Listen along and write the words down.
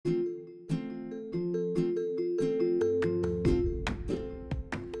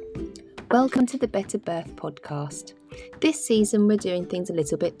Welcome to the Better Birth podcast. This season we're doing things a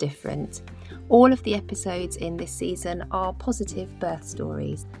little bit different. All of the episodes in this season are positive birth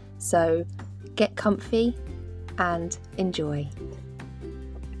stories, so get comfy and enjoy.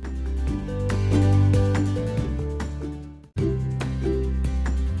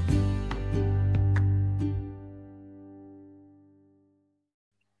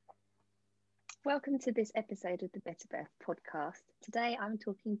 Welcome to this episode of the Better Birth podcast. Today I'm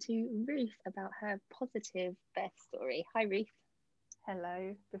talking to Ruth about her positive birth story. Hi Ruth.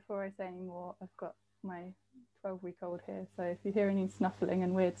 Hello. Before I say any more, I've got my 12-week-old here, so if you hear any snuffling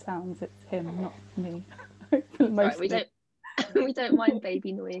and weird sounds, it's him, not me. Right, we don't mind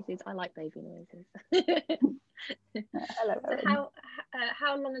baby noises. I like baby noises. Hello. So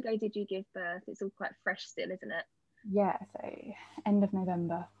how long ago did you give birth? It's all quite fresh still, isn't it? Yeah, so end of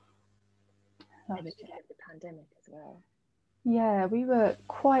November. And the beginning of the pandemic as well. Yeah, we were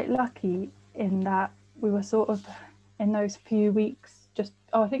quite lucky in that we were sort of in those few weeks,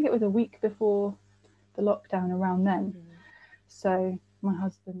 I think it was a week before the lockdown around then. So my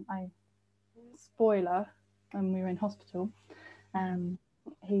husband, spoiler, when we were in hospital,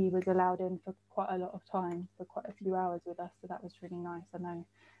 he was allowed in for quite a lot of time, for quite a few hours with us, so that was really nice, I know.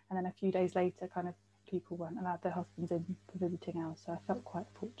 And then a few days later, kind of people weren't allowed their husbands in for visiting hours, so I felt quite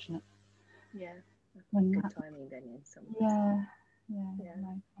fortunate. Yeah, good timing then in some ways. Yeah.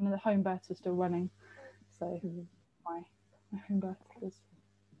 No. And the home births were still running, so my home birth was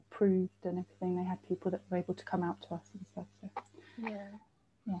approved and everything. They had people that were able to come out to us and stuff. So yeah,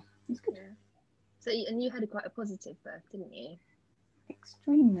 it was good. Yeah. So and you had quite a positive birth, didn't you?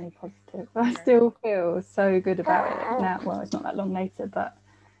 Extremely positive. I still feel so good about it now. Well, it's not that long later, but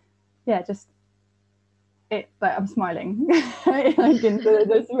yeah, just it. Like I'm smiling, like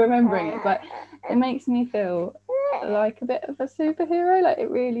just remembering it, but it makes me feel like a bit of a superhero. Like it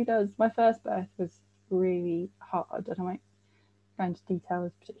really does. My first birth was really hard, and I won't go into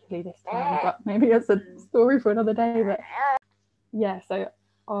details particularly this time, but maybe it's a story for another day. But yeah, so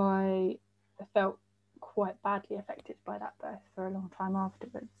I felt quite badly affected by that birth for a long time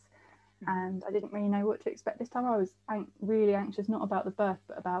afterwards, and I didn't really know what to expect this time. I was really anxious, not about the birth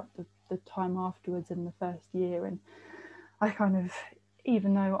but about the time afterwards in the first year. And I kind of,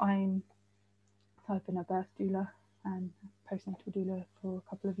 even though I've been a birth doula and postnatal doula for a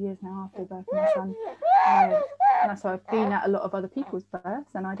couple of years now after the birth of my son, and so I've been at a lot of other people's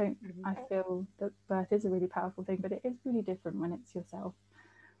births, and I feel that birth is a really powerful thing, but it is really different when it's yourself.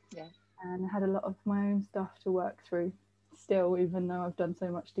 Yeah. And I had a lot of my own stuff to work through still, even though I've done so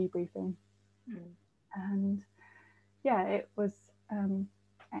much debriefing. And yeah, it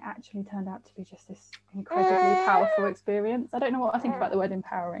actually turned out to be just this incredibly powerful experience. I don't know what I think about the word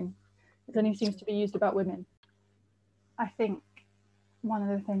empowering. It only seems to be used about women. I think one of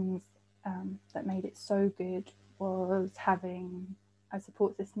the things that made it so good was having a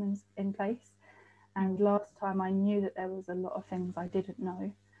support system in place. And last time I knew that there was a lot of things I didn't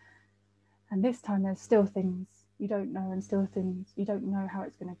know. And this time there's still things you don't know, and still things you don't know how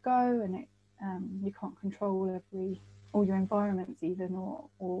it's going to go, and you can't control all your environments even,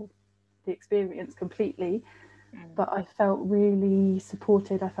 or the experience completely. But I felt really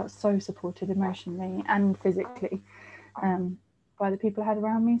supported. I felt so supported emotionally and physically by the people I had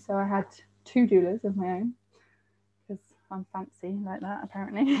around me. So I had 2 doulas of my own, because I'm fancy like that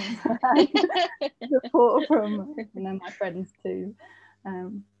apparently. Support from, and then my friends too.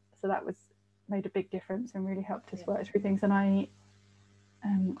 So that made a big difference and really helped us work through things. And I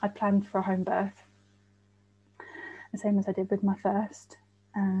planned for a home birth, the same as I did with my first,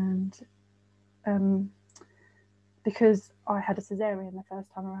 and because I had a cesarean the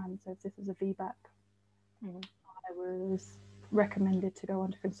first time around, so if this was a VBAC, I was recommended to go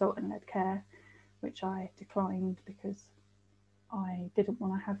on to consultant-led care, which I declined because I didn't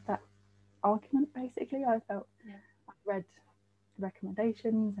want to have that argument. Basically, I felt I read the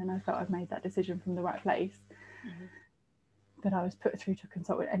recommendations and I felt I'd made that decision from the right place. But I was put through to a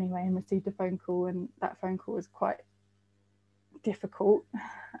consultant anyway and received a phone call, and that phone call was quite difficult.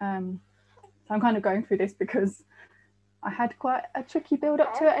 So I'm kind of going through this because I had quite a tricky build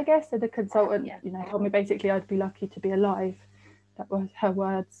up to it, I guess. So the consultant, told me basically I'd be lucky to be alive. That was her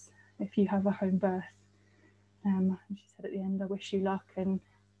words. If you have a home birth, and she said at the end, I wish you luck, and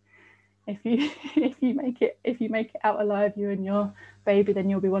if you make it out alive, you and your baby, then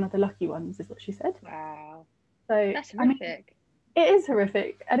you'll be one of the lucky ones, is what she said. Wow. So that's horrific. It is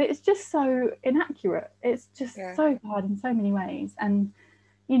horrific, and it's just so inaccurate. It's just so bad in so many ways. And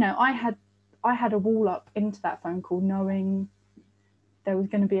I had a wall up into that phone call, knowing there was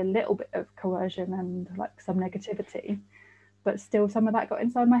going to be a little bit of coercion and like some negativity, but still some of that got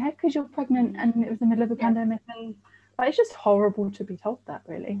inside my head because you're pregnant and it was the middle of the pandemic, and like, it's just horrible to be told that,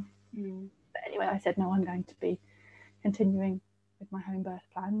 really. But anyway, I said, no, I'm going to be continuing with my home birth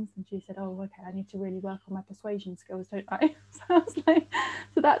plans. And she said, oh, okay, I need to really work on my persuasion skills, don't I? So I was like,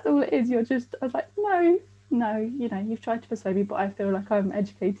 so that's all it is, I was like, no, you know, you've tried to persuade me, but I feel like I'm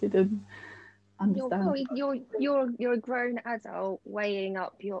educated and understand. You're a grown adult weighing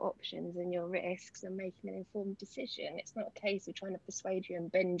up your options and your risks and making an informed decision. It's not a case of trying to persuade you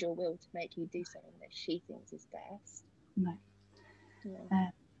and bend your will to make you do something that she thinks is best. No.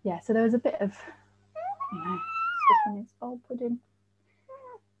 So there was a bit of, you know, stuff in his pudding.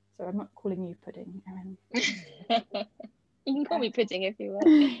 So I'm not calling you pudding, Erin. You can call me pudding if you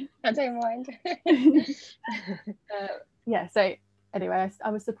want. I don't mind. So anyway, I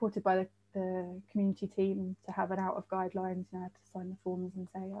was supported by the community team to have an out of guidelines. You know, I had to sign the forms and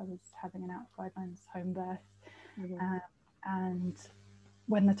say I was having an out of guidelines home birth. And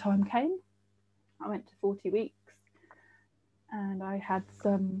when the time came, I went to 40 weeks, and I had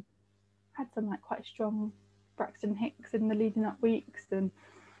some like quite strong Braxton Hicks in the leading up weeks and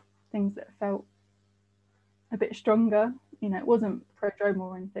things that felt a bit stronger. You know, it wasn't prodromal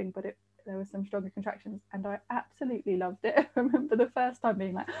or anything, but there were some stronger contractions, and I absolutely loved it. I remember the first time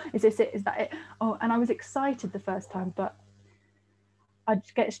being like, is this it? Is that it? Oh, and I was excited the first time, but I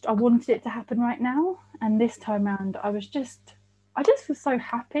wanted it to happen right now. And this time around, I just was so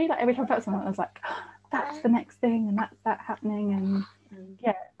happy. Like every time I felt something, I was like, oh, that's the next thing, and that's that happening. And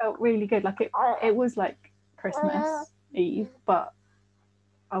yeah, it felt really good. Like it was like Christmas Eve, but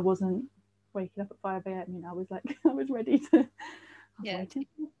I wasn't waking up at 5 a.m. You know, I was like, I was ready to. Waiting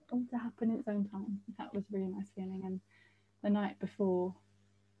for it all to happen in its own time. That was a really nice feeling. And the night before,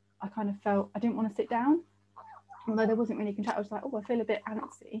 I kind of felt I didn't want to sit down, although there wasn't really contract. I was like, oh, I feel a bit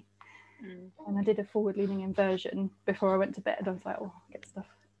antsy. And I did a forward-leaning inversion before I went to bed. I was like, oh, I'll get stuff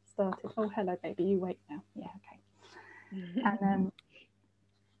started. Oh, hello, baby, you wake now. Yeah, okay.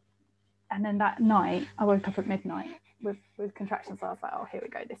 And then that night, I woke up at midnight with contractions. So I was like, oh, here we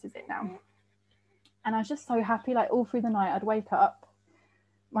go. This is it now. And I was just so happy. Like all through the night, I'd wake up.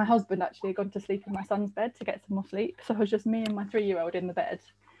 My husband actually had gone to sleep in my son's bed to get some more sleep. So it was just me and my 3-year-old in the bed.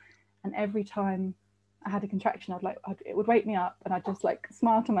 And every time I had a contraction, it would wake me up, and I'd just like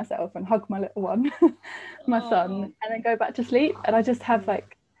smile to myself and hug my little one, my son, and then go back to sleep. And I just have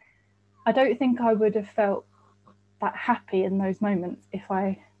like, I don't think I would have felt that happy in those moments if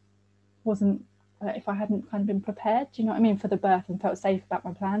I hadn't kind of been prepared, do you know what I mean, for the birth, and felt safe about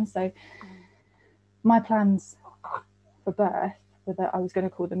my plans. So my plans for birth were that I was going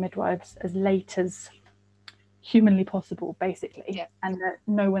to call the midwives as late as humanly possible, basically, and that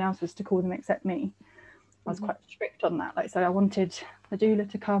no one else was to call them except me. I was quite strict on that. Like, so I wanted the doula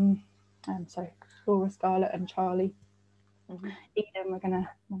to come, so Laura, Scarlett, and Charlie. Eden, one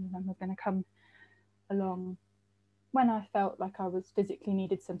of them was going to come along when I felt like I was physically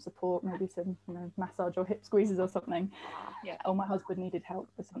needed some support, maybe some, you know, massage or hip squeezes or something, or my husband needed help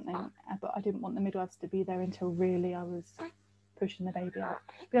with something. But I didn't want the midwives to be there until really I was pushing the baby out.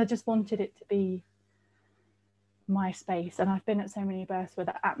 But I just wanted it to be my space. And I've been at so many births where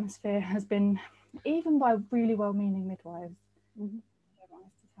the atmosphere has been, even by really well-meaning midwives. I don't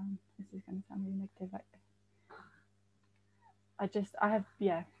want this is going to sound really negative. Like,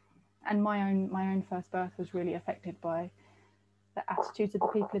 and my own first birth was really affected by the attitudes of the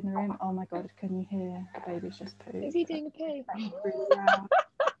people in the room. Oh my God, can you hear the baby's just pooped? Is he doing a poo? Really loud.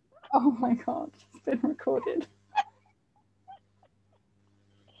 Oh my God, it's been recorded.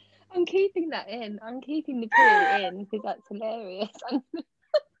 I'm keeping that in. I'm keeping the poo in because that's hilarious.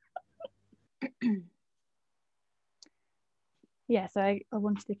 Yeah, so I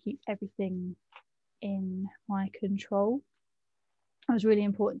wanted to keep everything in my control. That was really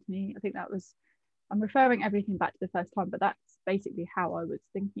important to me. I think I'm referring everything back to the first time, but that's basically how I was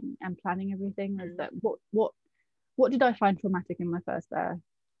thinking and planning everything. Was that what did I find traumatic in my first birth,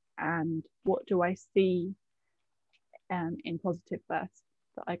 and what do I see in positive births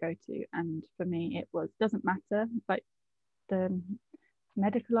that I go to? And for me, it doesn't matter like the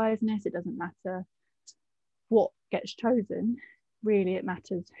medicalizeness, it doesn't matter what gets chosen, really it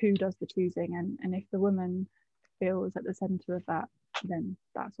matters who does the choosing, and if the woman feels at the center of that, then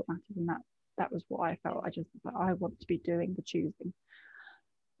that's what matters. And that was what I felt. I want to be doing the choosing,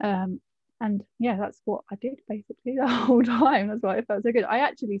 and yeah, that's what I did basically the whole time. That's why it felt so good. I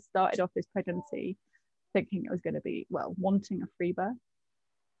actually started off this pregnancy thinking it was going to be, well, wanting a free birth,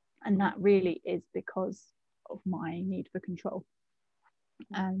 and that really is because of my need for control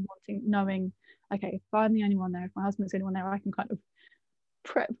and knowing, okay, if I'm the only one there, if my husband's the only one there, I can kind of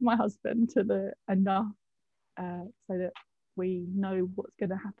prep my husband to the enough so that we know what's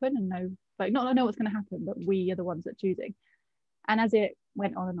going to happen and know, like, not know what's going to happen, but we are the ones that are choosing. And as it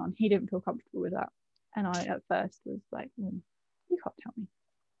went on, he didn't feel comfortable with that. And I at first was like, you can't tell me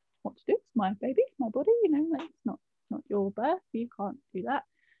what to do. It's my baby, it's my body, like, it's not your birth, you can't do that.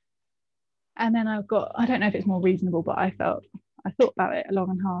 And then I don't know if it's more reasonable, but I thought about it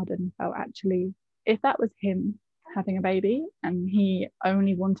long and hard and felt, actually, if that was him having a baby and he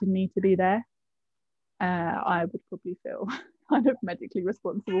only wanted me to be there, I would probably feel kind of medically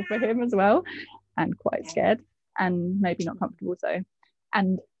responsible for him as well, and quite scared and maybe not comfortable. So,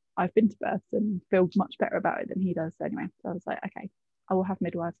 and I've been to births and feel much better about it than he does. So anyway, so I was like, okay, I will have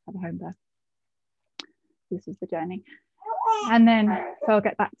midwives, have a home birth. This is the journey. And then, so I'll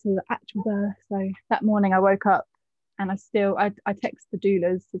get back to the actual birth. So that morning I woke up and I text the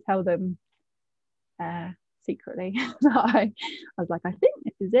doulas to tell them secretly that I was like, I think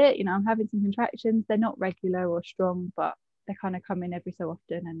this is it. I'm having some contractions. They're not regular or strong, but they kind of come in every so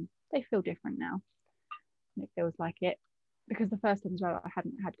often and they feel different now. And it feels like it. Because the first time as well, I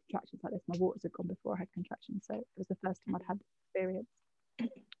hadn't had contractions like this. My waters had gone before I had contractions. So it was the first time I'd had experience.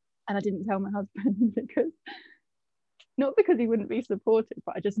 And I didn't tell my husband not because he wouldn't be supportive,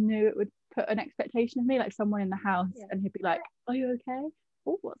 but I just knew it would put an expectation of me, like someone in the house, and he'd be like, are you okay?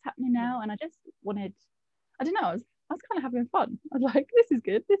 Oh, what's happening now? And I just wanted, I don't know, I was kind of having fun. I was like, this is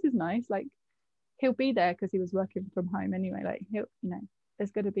good, this is nice. Like, he'll be there because he was working from home anyway. Like, he'll,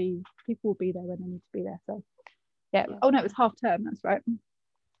 there's going to be, people will be there when they need to be there. So yeah. Oh no, it was half term, that's right.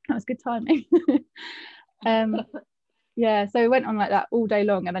 That was good timing. Yeah, so it went on like that all day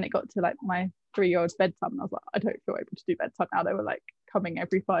long, and then it got to like my 3-year-old's bedtime, and I was like, I don't feel able to do bedtime now. They were like coming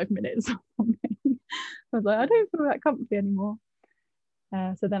every 5 minutes or something. I was like, I don't feel that comfy anymore.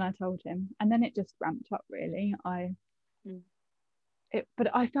 So then I told him, and then it just ramped up really.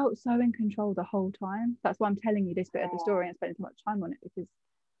 But I felt so in control the whole time. That's why I'm telling you this bit of the story and spending so much time on it, because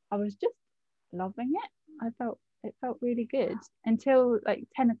I was just loving it. It felt really good until like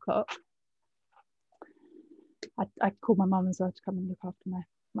 10 o'clock. I called my mum as well to come and look after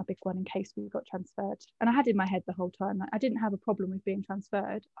my big one in case we got transferred. And I had in my head the whole time, like, I didn't have a problem with being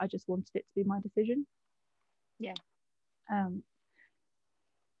transferred. I just wanted it to be my decision. Yeah.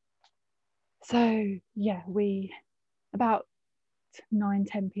 So yeah, we about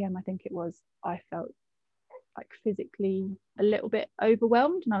 9-10 p.m. I think it was, I felt like physically a little bit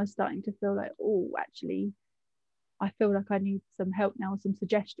overwhelmed, and I was starting to feel like, oh, actually I feel like I need some help now, some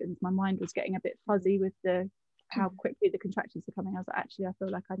suggestions. My mind was getting a bit fuzzy with how quickly the contractions are coming. I was like, actually, I feel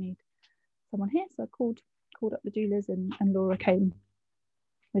like I need someone here. So I called up the doulas, and Laura came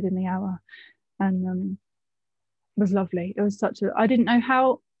within the hour, and it was lovely. It was I didn't know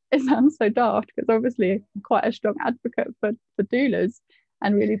how, it sounds so daft, because obviously I'm quite a strong advocate for doulas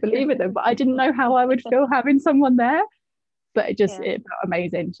and really believe in them, but I didn't know how I would feel having someone there. But it felt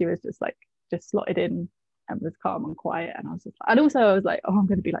amazing. She was just slotted in and was calm and quiet, and I was just like, and also I was like, oh, I'm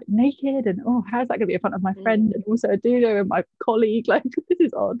going to be like naked, and oh, how's that going to be in front of my friend and also a doula and my colleague, like, this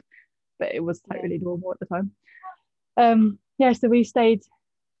is odd. But it was totally normal at the time. So we stayed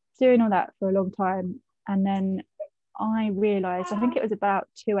doing all that for a long time, and then I realized, I think it was about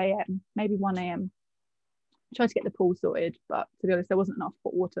 2 a.m, maybe 1 a.m, I tried to get the pool sorted, but to be honest, there wasn't enough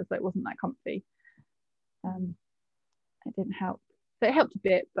hot water, so it wasn't that comfy. It didn't help. So it helped a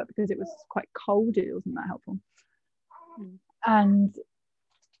bit, but because it was quite cold, it wasn't that helpful. And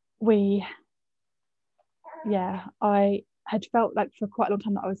I had felt like for quite a long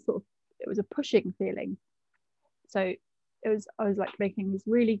time that I was it was a pushing feeling. So I was like making these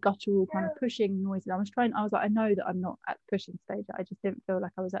really guttural kind of pushing noises. I was like, I know that I'm not at the pushing stage. I just didn't feel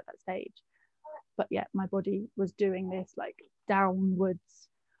like I was at that stage. But yet my body was doing this like downwards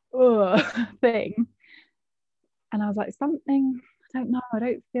thing. And I was like, something, I don't know,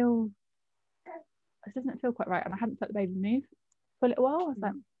 it doesn't feel quite right. And I hadn't felt the baby move for a little while. I was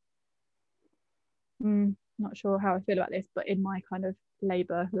like, not sure how I feel about this. But in my kind of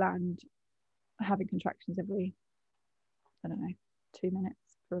labour land, having contractions every, I don't know, 2 minutes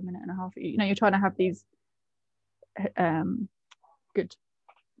for a minute and a half, you're trying to have these good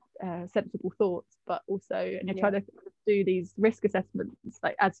sensible thoughts, but also, and you're trying to do these risk assessments,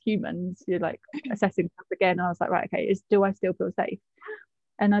 like as humans, you're like assessing stuff again. And I was like, right, okay, do I still feel safe?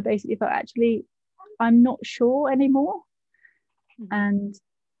 And I basically felt, actually, I'm not sure anymore. And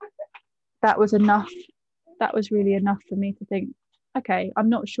that was enough. That was really enough for me to think, okay, I'm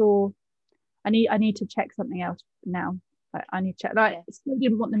not sure. I need to check something else now. Like, I need to check. I still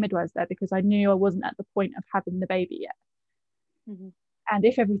didn't want the midwives there because I knew I wasn't at the point of having the baby yet. And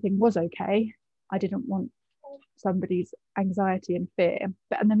if everything was okay, I didn't want somebody's anxiety and fear.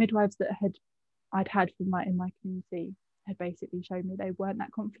 And the midwives that I'd had in my community had basically shown me they weren't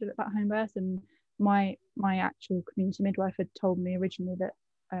that confident about home births. And my actual community midwife had told me originally that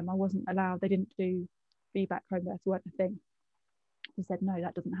I wasn't allowed, they didn't do VBAC home births, weren't a thing. She said, no,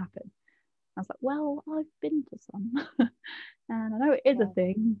 that doesn't happen. I was like, well, I've been to some and I know it is a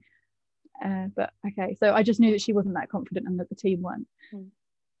thing, but okay. So I just knew that she wasn't that confident and that the team weren't.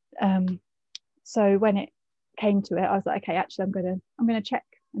 So when it came to it, I was like, okay, actually I'm gonna check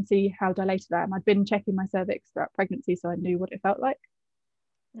and see how dilated I am. I'd been checking my cervix throughout pregnancy, so I knew what it felt like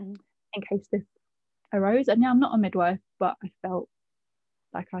in case this arose. And now I'm not a midwife, but I felt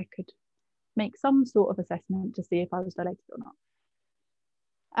like I could make some sort of assessment to see if I was dilated or not.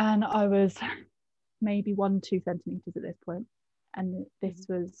 And I was maybe 1-2 centimeters at this point, and this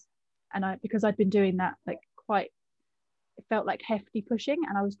was, and I, because I'd been doing that like quite, it felt like hefty pushing,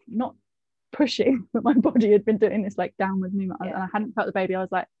 and I was not pushing, but my body had been doing this like downward movement, and I hadn't felt the baby. I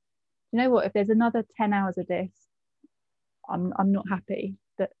was like, you know what, if there's another 10 hours of this, I'm not happy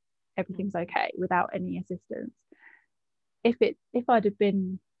that everything's okay without any assistance. If I'd have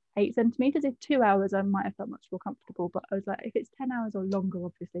been 8 centimeters, if 2 hours, I might have felt much more comfortable. But I was like, if it's 10 hours or longer,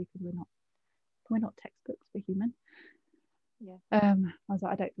 obviously, because we're not textbooks for human. I was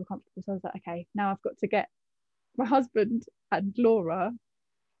like, I don't feel comfortable. So I was like, okay, now I've got to get my husband and Laura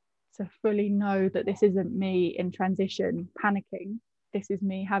to fully know that this isn't me in transition panicking. This is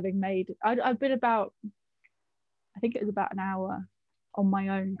me having made, I've been about, I think it was about an hour on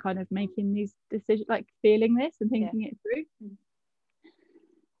my own, kind of making these decisions, like feeling this and thinking it through.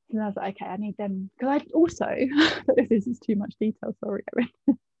 And I was like, okay, I need them, because I also this is too much detail, sorry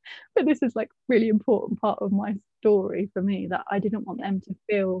Erin, but this is like really important part of my story for me, that I didn't want them to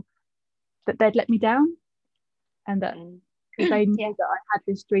feel that they'd let me down, and that because they knew that I had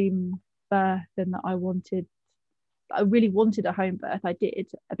this dream birth and that I really wanted a home birth. I did.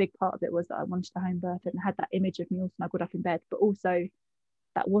 A big part of it was that I wanted a home birth and had that image of me all snuggled up in bed, but also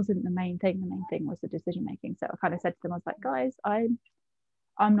that wasn't the main thing. The main thing was the decision making. So I kind of said to them, I was like, guys,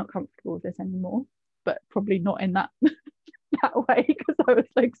 I'm not comfortable with this anymore, but probably not in that way, because I was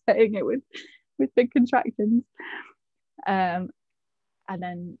like saying it with big contractions. And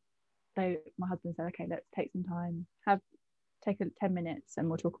then my husband said, okay, let's take some time, take 10 minutes and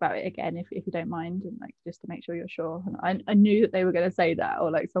we'll talk about it again if you don't mind, and like just to make sure you're sure. And I knew that they were going to say that, or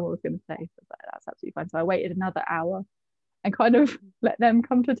like someone was going to say, so I was like, that's absolutely fine. So I waited another hour and kind of let them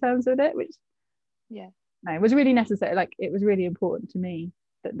come to terms with it, which no, it was really necessary. Like it was really important to me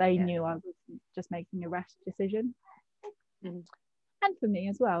that they knew I was just making a rash decision. And for me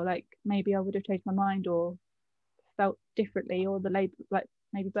as well, like maybe I would have changed my mind or felt differently, or the labor, like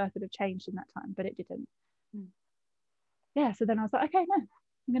maybe birth would have changed in that time, but it didn't. So then I was like, okay, no,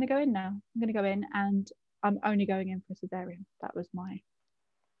 I'm going to go in now. I'm going to go in, and I'm only going in for cesarean. That was my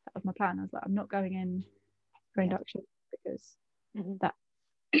plan. I was like, I'm not going in for induction, because that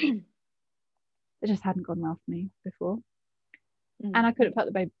it just hadn't gone well for me before. And I couldn't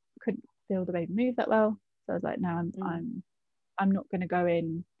feel the baby move that well. So I was like, no, I'm not going to go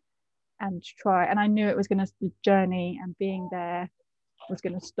in and try. And I knew it was going to, the journey and being there was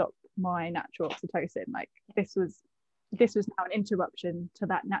going to stop my natural oxytocin. Like this was now an interruption to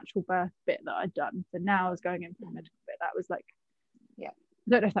that natural birth bit that I'd done. So now I was going in for the medical bit. That was like, I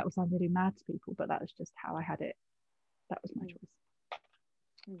don't know if that would sound really mad to people, but that was just how I had it. That was my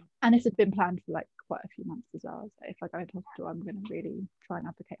choice. And this had been planned for like quite a few months as well. So if I go into hospital, I'm going to really try and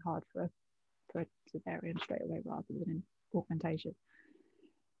advocate hard for a cesarean straight away rather than an augmentation.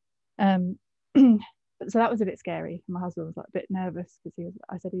 So that was a bit scary. My husband was like a bit nervous, because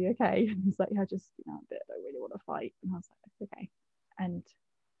I said, are you okay? And he's like, yeah, just a bit, I don't really want to fight. And I was like, it's okay. And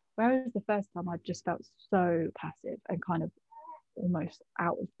whereas the first time I just felt so passive and kind of almost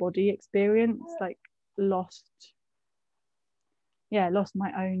out of body experience, like lost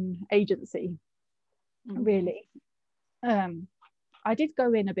my own agency, really. I did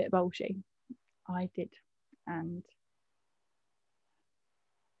go in a bit bolshy. I did. And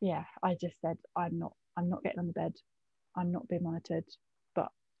I just said, I'm not getting on the bed. I'm not being monitored,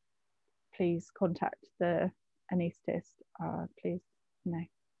 but please contact the anaesthetist. Please,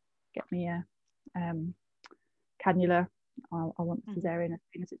 get me a cannula. I want cesarean as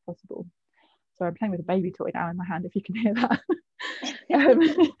soon as it's possible. So I'm playing with a baby toy now in my hand, if you can hear that.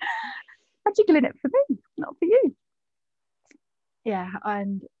 I'm jiggling it for me, not for you.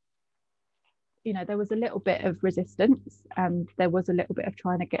 And there was a little bit of resistance, and there was a little bit of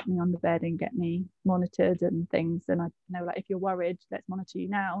trying to get me on the bed and get me monitored and things. And I know, like, if you're worried, let's monitor you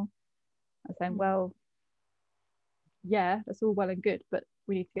now. I was saying, well, that's all well and good, but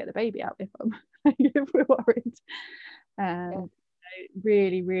we need to get the baby out if we're worried. And I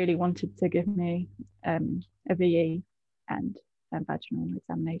really, really wanted to give me a VE, and vaginal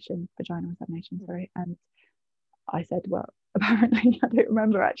examination, sorry. And I said, well, apparently I don't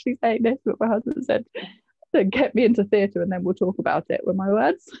remember actually saying this, but my husband said, get me into theatre and then we'll talk about it, were my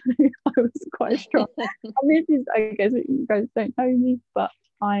words. I was quite strong. And this is, I guess you guys don't know me, but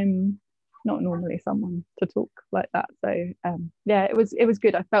I'm not normally someone to talk like that. So yeah, it was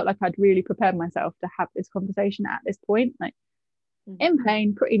good. I felt like I'd really prepared myself to have this conversation at this point, like in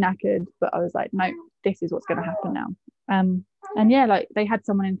pain, pretty knackered, but I was like, no, this is what's going to happen now. And yeah, like they had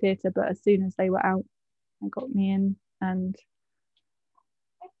someone in theatre, but as soon as they were out, they got me in. And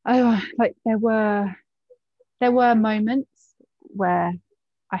like there were moments where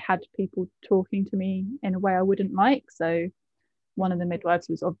I had people talking to me in a way I wouldn't like. So one of the midwives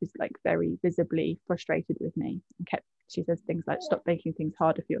was obviously like very visibly frustrated with me and she says things like, stop making things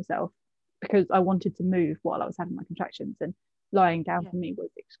harder for yourself, because I wanted to move while I was having my contractions, and lying down for me was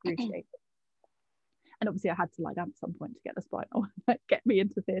excruciating. And obviously I had to lie down at some point to get the spinal, get me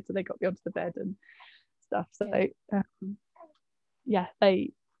into theatre. They got me onto the bed and stuff. So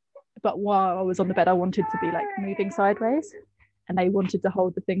but while I was on the bed, I wanted to be like moving sideways, and they wanted to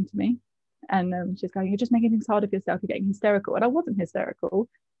hold the thing to me. And she's going, you're just making things harder for yourself, you're getting hysterical. And I wasn't hysterical,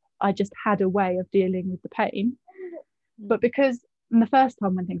 I just had a way of dealing with the pain. But because the first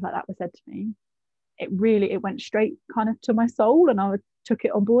time when things like that were said to me, it went straight kind of to my soul, and I took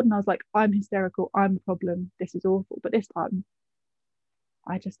it on board, and I was like, I'm hysterical, I'm the problem, this is awful. But this time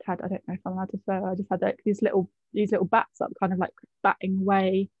I just had, I don't know if I'm allowed to say, I just had like these little bats up, kind of like batting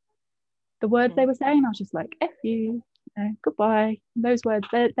away the words they were saying. I was just like, F you, goodbye. Those words,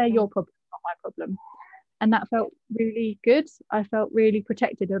 they're your problem, not my problem. And that felt really good. I felt really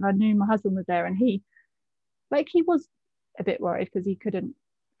protected, and I knew my husband was there, and he was a bit worried because he couldn't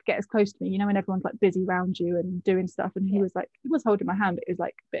get as close to me, when everyone's like busy around you and doing stuff. And he was holding my hand, but it was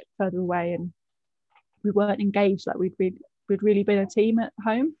like a bit further away, and we weren't engaged like we'd really been a team at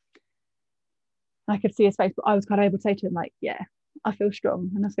home. I could see his face, but I was kind of able to say to him like, yeah, I feel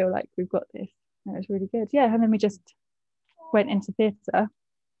strong and I feel like we've got this. And it was really good. Yeah. And then we just went into theatre.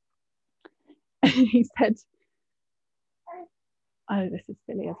 He said, oh, this is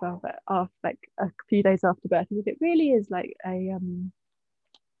silly as well, but after like a few days after birth, he said, it really is like a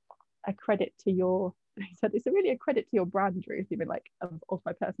credit to your, he said, it's really a credit to your brand, Ruth, even like of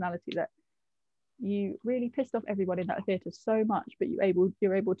my personality, that you really pissed off everyone in that theatre so much, but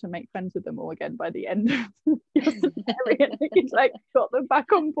you're able to make friends with them all again by the end of your cesarean. He's like got them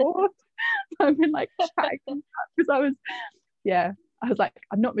back on board. So I've been like chatting because I was like,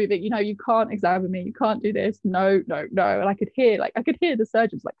 I'm not moving, you can't examine me, you can't do this, no. And I could hear the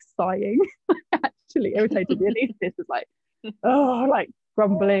surgeons like sighing, actually irritated. The anaesthetist was like, oh, like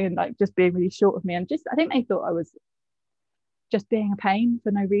grumbling and like just being really short of me, and just I think they thought I was just being a pain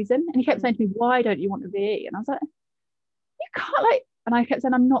for no reason. And he kept saying to me, why don't you want a VE? And I was like, you can't like, and I kept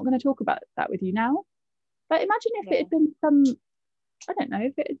saying, I'm not going to talk about that with you now. But imagine if it had been some, I don't know,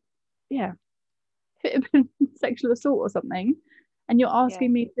 if it had been sexual assault or something, and you're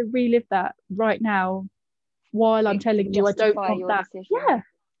asking me to relive that right now while I'm telling you I don't want that. Decision. Yeah,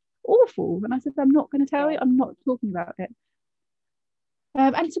 awful. And I said, I'm not going to tell you, I'm not talking about it.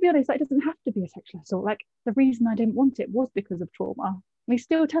 And to be honest, it doesn't have to be a sexual assault. Like the reason I didn't want it was because of trauma. We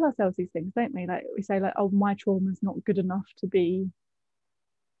still tell ourselves these things, don't we? Like we say, like, oh, my trauma is not good enough to be.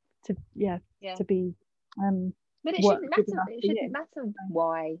 But it shouldn't matter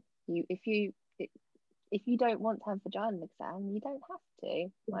why if you don't want to have a vaginal exam, you don't have to.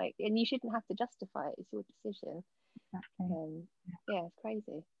 Like, and you shouldn't have to justify it. It's your decision. Exactly. It's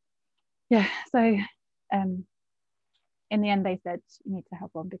crazy. Yeah. So, in the end, they said you need to have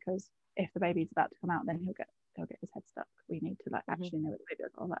one because if the baby's about to come out, then he'll get his head stuck. We need to like actually know what the baby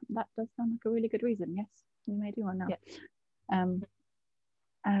is. Oh, that does sound like a really good reason. Yes, we may do one now. And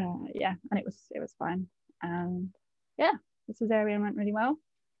it was fine. The cesarean went really well.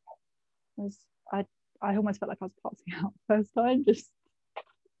 I almost felt like I was passing out the first time.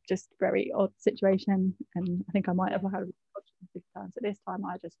 Just very odd situation, and I think I might have had a this time. So this time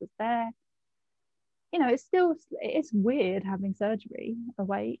I just was there. It's weird having surgery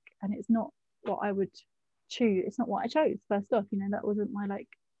awake, and it's not what I would choose. It's not what I chose first off. That wasn't my like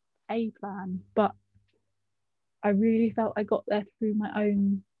A plan, but I really felt I got there through my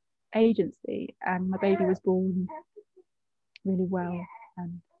own agency, and my baby was born really well,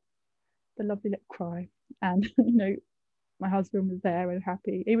 and the lovely little cry, and my husband was there and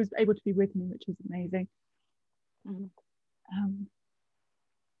happy. He was able to be with me, which was amazing.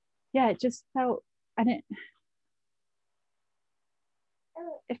 It just felt, and it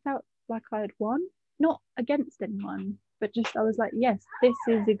felt like I had won, not against anyone, but just I was like, yes, this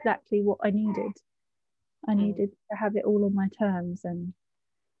is exactly what I needed. I needed to have it all on my terms, and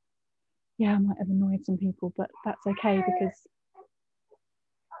yeah, I might have annoyed some people, but that's okay, because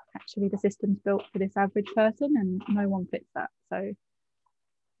actually the system's built for this average person and no one fits that. So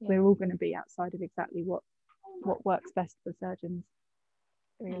we're all going to be outside of exactly what works best for surgeons,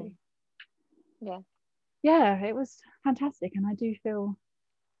 really. Yeah, it was fantastic. And I do feel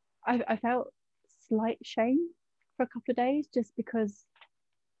I felt slight shame for a couple of days, just because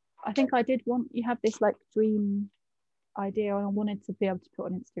I think I did want, you have this like dream idea, and I wanted to be able to put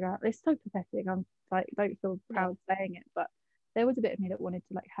on Instagram. It's so pathetic, I'm like, don't feel proud saying it, but there was a bit of me that wanted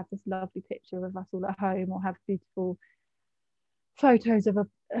to like have this lovely picture of us all at home, or have beautiful photos of a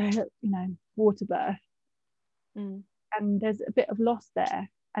water birth. And there's a bit of loss there.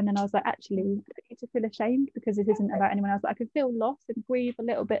 And then I was like, actually, I don't need to feel ashamed, because this isn't about anyone else. But I can feel loss and grieve a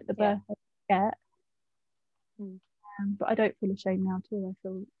little bit the birth I get, but I don't feel ashamed now at all. I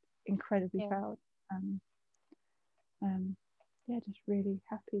feel incredibly proud. Just really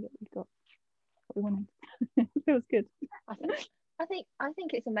happy that we got what we wanted. It feels good. I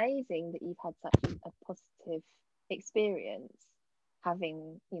think it's amazing that you've had such a positive experience,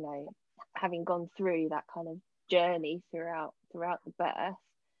 having gone through that kind of journey throughout the birth,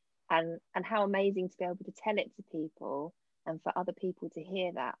 and how amazing to be able to tell it to people, and for other people to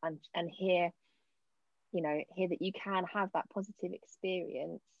hear that, and hear that you can have that positive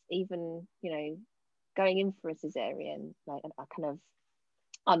experience, even going in for a cesarean, like a kind of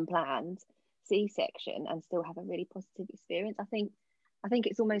unplanned C-section, and still have a really positive experience. I think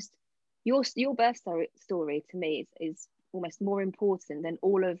it's almost your birth story to me is almost more important than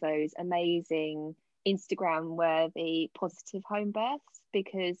all of those amazing Instagram worthy positive home births,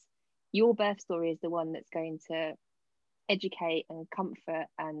 because your birth story is the one that's going to educate and comfort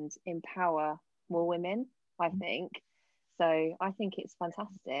and empower more women, I think. So I think it's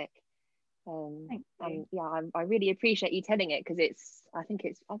fantastic. I really appreciate you telling it, because I think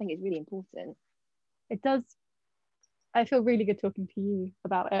it's really important. It does. I feel really good talking to you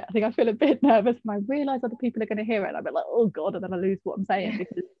about it. I think I feel a bit nervous when I realise other people are going to hear it, and I'm like, oh god, and then I lose what I'm saying,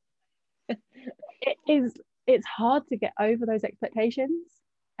 because it's hard to get over those expectations.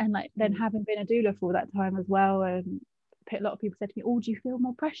 And like then having been a doula for all that time as well, and a lot of people said to me, oh, do you feel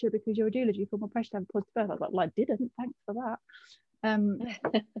more pressure because you're a doula? Do you feel more pressure to have a positive birth? I was like, well, I didn't, thanks for that.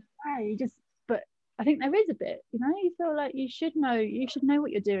 But I think there is a bit, you feel like you should know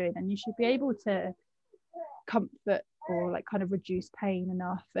what you're doing, and you should be able to comfort or like kind of reduce pain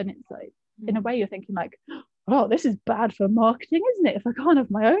enough. And it's like, in a way, you're thinking like, oh, this is bad for marketing, isn't it? If I can't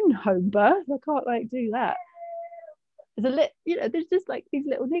have my own home birth, I can't like do that. There's there's just like these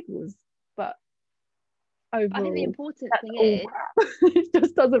little niggles, but overall, I think the important thing is it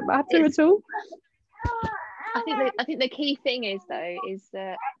just doesn't matter at all. I think the key thing is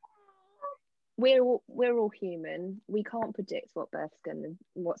that we're all human. We can't predict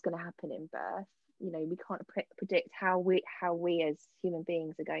what's gonna happen in birth. We can't predict how we as human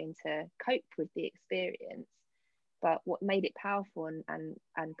beings are going to cope with the experience. But what made it powerful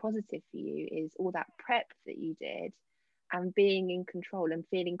and positive for you is all that prep that you did, and being in control and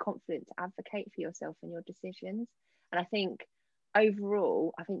feeling confident to advocate for yourself and your decisions. And I think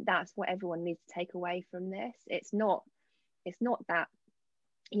overall, that's what everyone needs to take away from this. It's not that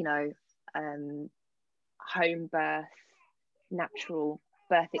home birth, natural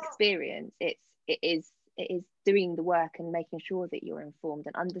birth experience. It is doing the work and making sure that you're informed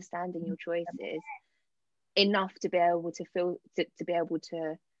and understanding your choices enough to be able to be able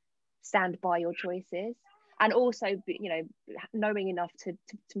to stand by your choices, and also knowing enough to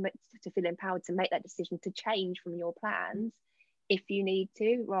feel empowered to make that decision to change from your plans if you need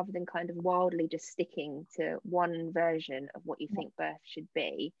to, rather than kind of wildly just sticking to one version of what you think birth should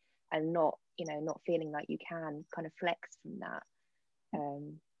be, and not feeling like you can kind of flex from that.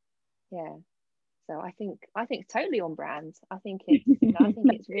 So I think it's totally on brand. I think it's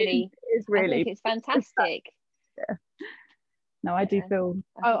it's really I think it's fantastic. No, I do feel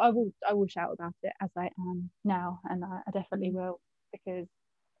I will shout about it as I am now, and I definitely will, because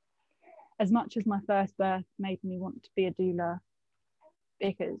as much as my first birth made me want to be a doula,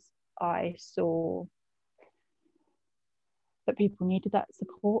 because I saw that people needed that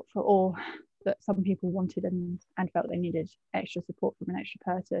support or that some people wanted and felt they needed extra support from an extra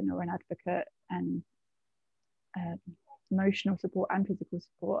person or an advocate, and emotional support and physical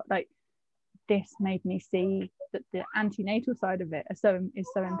support. Like, this made me see that the antenatal side of it is so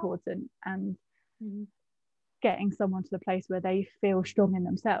important, and getting someone to the place where they feel strong in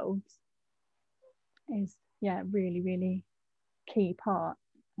themselves is really, really key part.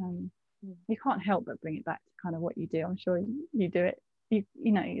 You can't help but bring it back to kind of what you do. I'm sure you do it, you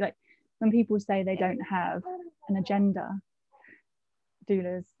know, like when people say they don't have an agenda,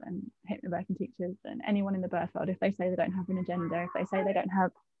 doulas and hypnobirthing teachers and anyone in the birth world, if they say they don't have an agenda, if they say they don't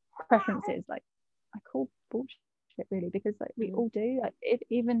have preferences, like, I call bullshit really, because like we all do. Like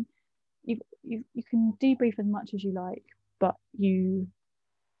even you can debrief as much as you like, but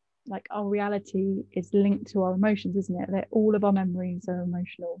like our reality is linked to our emotions, isn't it? That all of our memories are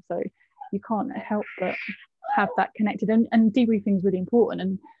emotional, so you can't help but have that connected. And debriefing is really important,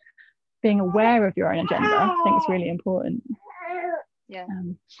 and being aware of your own agenda, I think, is really important.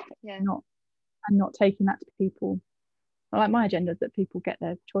 Not taking that to people. Like my agenda is that people get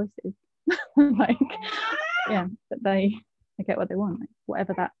their choices. Like, yeah, that they get what they want, like,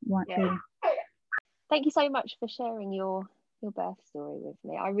 whatever that might be. Thank you so much for sharing your birth story with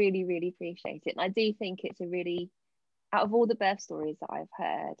me. I really, really appreciate it. And I do think it's a really, out of all the birth stories that I've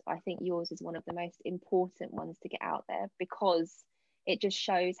heard, I think yours is one of the most important ones to get out there, because it just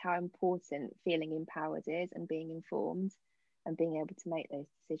shows how important feeling empowered is, and being informed, and being able to make those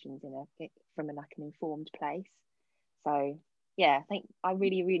decisions from an informed place. So yeah, I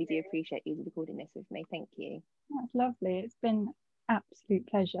really, really do appreciate you recording this with me. Thank you. That's lovely. It's been absolute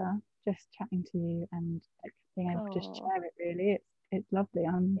pleasure just chatting to you and like being able to just share it. Really, it's lovely.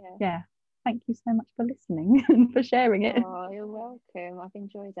 Thank you so much for listening and for sharing it. Oh, you're welcome. I've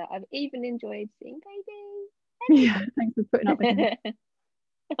enjoyed that. I've even enjoyed seeing baby. Yeah, thanks for putting up with me.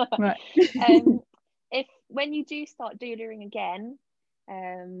 Right. If when you do start doulaing again,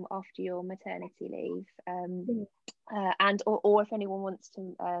 after your maternity leave, and or if anyone wants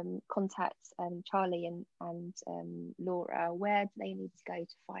to contact Charlie and Laura, where do they need to go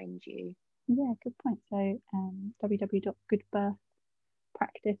to find you? Yeah, good point. So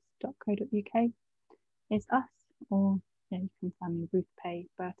www.goodbirthpractice.co.uk is us, or you can find me Ruth Pay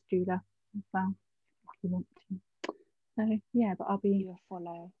Birth Doula as well if you want to. So yeah, but I'll be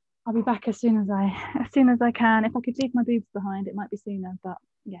back as soon as I can. If I could leave my boobs behind, it might be sooner, but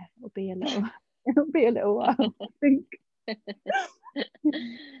yeah, it'll be a little while, I think.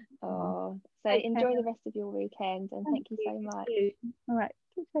 So enjoy the rest of your weekend, and thank you so much. All right,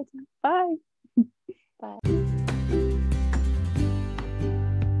 talk later. Bye. Bye.